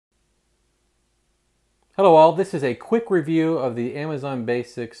Hello all, this is a quick review of the Amazon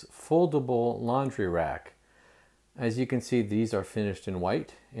Basics foldable laundry rack. As you can see, these are finished in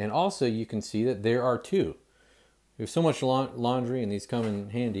white, and also you can see that there are two. We have so much laundry and these come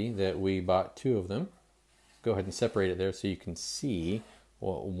in handy that we bought two of them. Go ahead and separate it there so you can see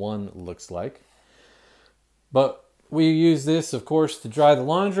what one looks like. But we use this, of course, to dry the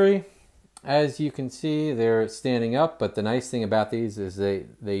laundry. As you can see, they're standing up, but the nice thing about these is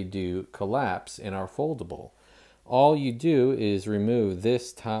they do collapse and are foldable. All you do is remove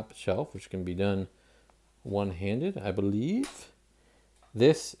this top shelf, which can be done one-handed, I believe.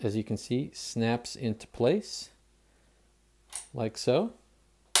 This, as you can see, snaps into place like so.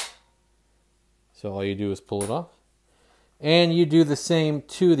 So all you do is pull it off. And you do the same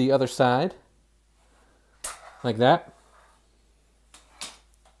to the other side, like that.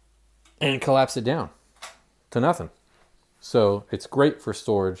 And collapse it down to nothing. So it's great for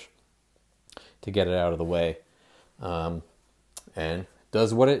storage to get it out of the way. And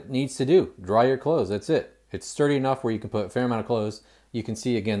does what it needs to do. Dry your clothes, that's it. It's sturdy enough where you can put a fair amount of clothes. You can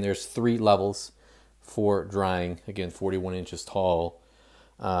see, again, there's 3 levels for drying. Again, 41 inches tall.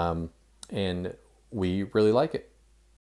 And we really like it.